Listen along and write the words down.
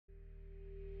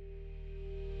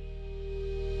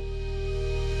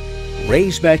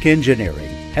Raisbeck Engineering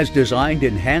has designed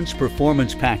enhanced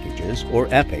performance packages, or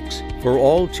EPICs, for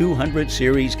all 200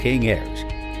 series King Airs,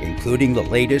 including the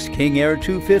latest King Air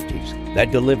 250s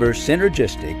that deliver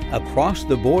synergistic,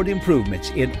 across-the-board improvements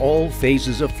in all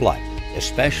phases of flight,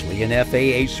 especially in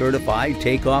FAA-certified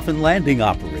takeoff and landing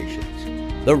operations.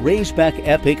 The Raisbeck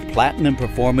EPIC Platinum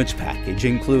Performance Package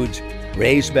includes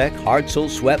Raisbeck Hartzell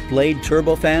Swept Blade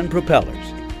Turbofan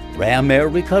propellers, Ram Air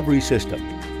Recovery System,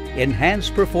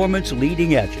 enhanced performance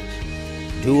leading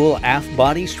edges, dual aft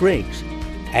body strings,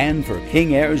 and for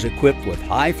King Airs equipped with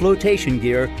high flotation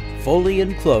gear, fully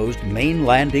enclosed main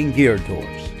landing gear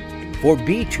doors. For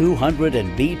B200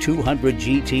 and B200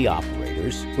 GT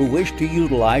operators who wish to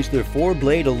utilize their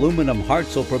 4-blade aluminum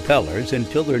Hartzell propellers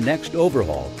until their next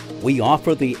overhaul, we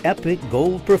offer the EPIC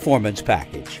Gold Performance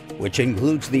Package, which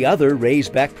includes the other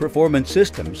Raisbeck performance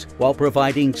systems while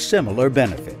providing similar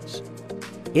benefits.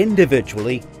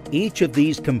 Individually, each of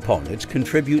these components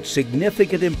contributes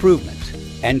significant improvements,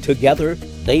 and together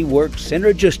they work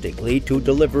synergistically to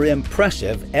deliver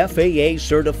impressive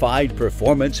FAA-certified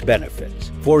performance benefits.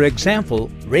 For example,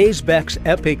 Raisbeck's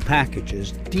EPIC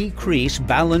packages decrease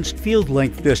balanced field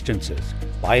length distances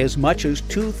by as much as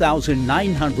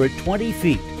 2,920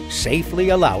 feet, safely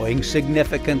allowing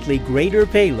significantly greater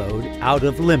payload out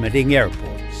of limiting airports.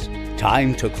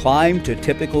 Time to climb to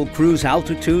typical cruise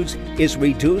altitudes is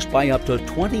reduced by up to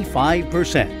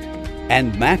 25%,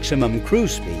 and maximum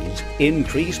cruise speeds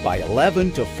increase by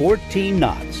 11 to 14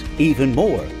 knots, even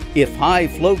more if high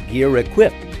float gear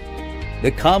equipped.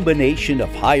 The combination of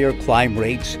higher climb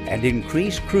rates and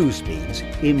increased cruise speeds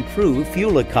improve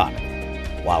fuel economy,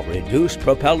 while reduced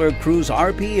propeller cruise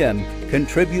RPM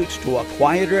contributes to a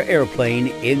quieter airplane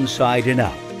inside and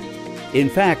out. In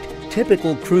fact,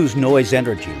 typical cruise noise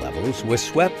energy levels with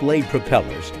swept blade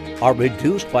propellers are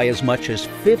reduced by as much as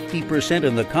 50%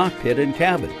 in the cockpit and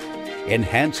cabin,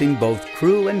 enhancing both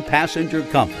crew and passenger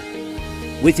comfort.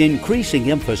 With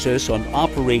increasing emphasis on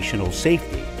operational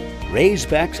safety,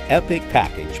 Raisbeck's EPIC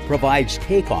package provides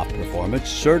takeoff performance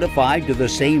certified to the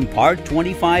same Part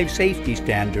 25 safety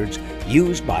standards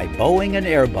used by Boeing and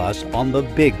Airbus on the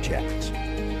big jets.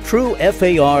 True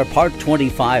FAR Part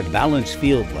 25 balance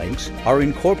field lengths are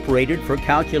incorporated for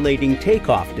calculating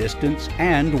takeoff distance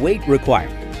and weight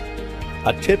requirements.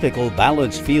 A typical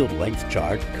balance field length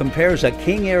chart compares a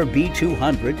King Air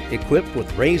B200 equipped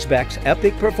with Raisbeck's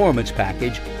EPIC Performance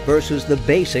Package versus the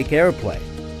basic airplane.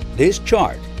 This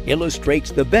chart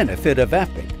illustrates the benefit of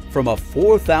EPIC from a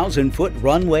 4,000-foot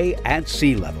runway at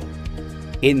sea level.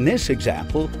 In this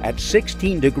example, at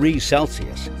 16 degrees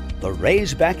Celsius, the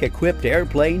Raisbeck-equipped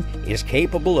airplane is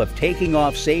capable of taking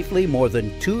off safely more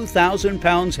than 2,000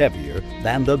 pounds heavier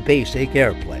than the basic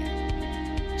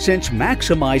airplane. Since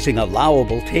maximizing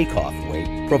allowable takeoff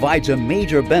weight provides a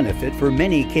major benefit for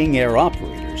many King Air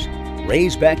operators,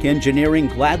 Raisbeck Engineering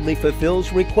gladly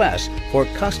fulfills requests for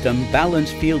custom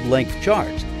balance field length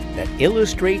charts that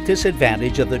illustrate this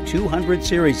advantage of the 200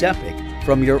 series EPIC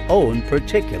from your own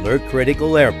particular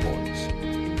critical airports.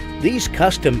 These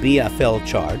custom BFL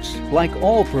charts, like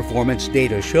all performance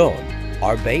data shown,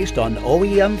 are based on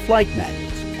OEM flight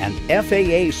manuals and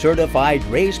FAA-certified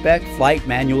Raisbeck flight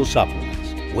manual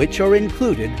supplements, which are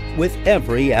included with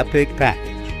every EPIC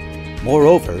package.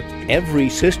 Moreover, every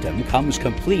system comes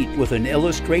complete with an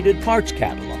illustrated parts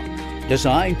catalog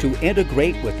designed to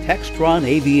integrate with Textron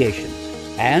Aviation,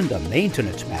 and a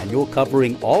maintenance manual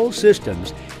covering all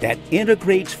systems that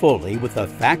integrates fully with the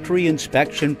factory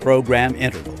inspection program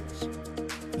intervals.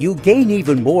 You gain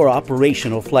even more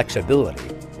operational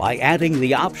flexibility by adding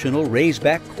the optional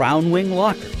Raisbeck Crown Wing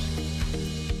lockers.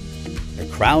 The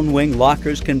Crown Wing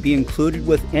lockers can be included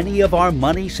with any of our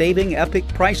money-saving EPIC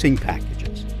pricing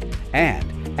packages and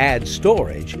add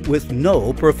storage with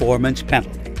no performance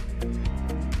penalty.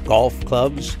 Golf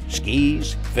clubs,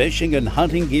 skis, fishing and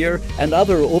hunting gear, and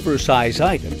other oversized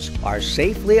items are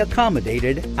safely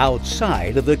accommodated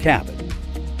outside of the cabin.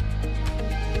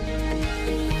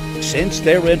 Since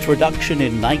their introduction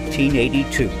in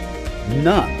 1982,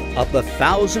 none of the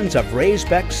thousands of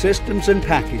Raisbeck systems and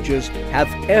packages have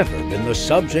ever been the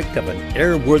subject of an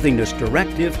airworthiness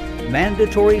directive,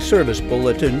 mandatory service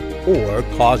bulletin, or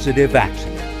causative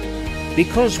accident.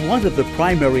 Because one of the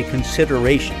primary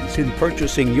considerations in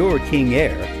purchasing your King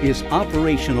Air is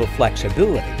operational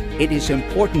flexibility, it is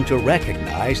important to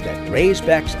recognize that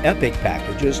Raisbeck's EPIC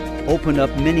packages open up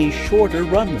many shorter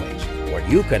runways where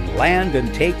you can land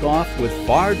and take off with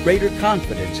far greater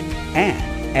confidence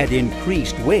and at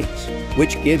increased weights,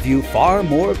 which give you far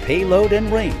more payload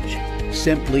and range,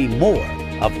 simply more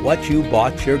of what you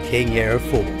bought your King Air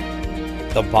for.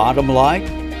 The bottom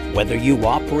line, whether you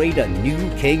operate a new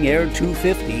King Air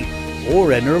 250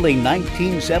 or an early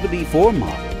 1974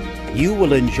 model, you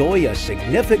will enjoy a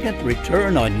significant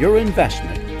return on your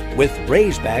investment with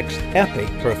Raisbeck's Epic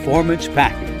Performance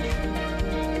Package.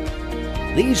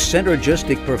 These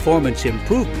synergistic performance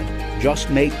improvements just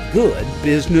make good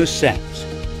business sense.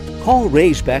 Call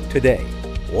Raisbeck today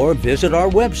or visit our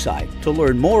website to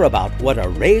learn more about what a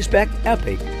Raisbeck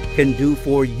Epic can do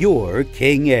for your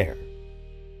King Air.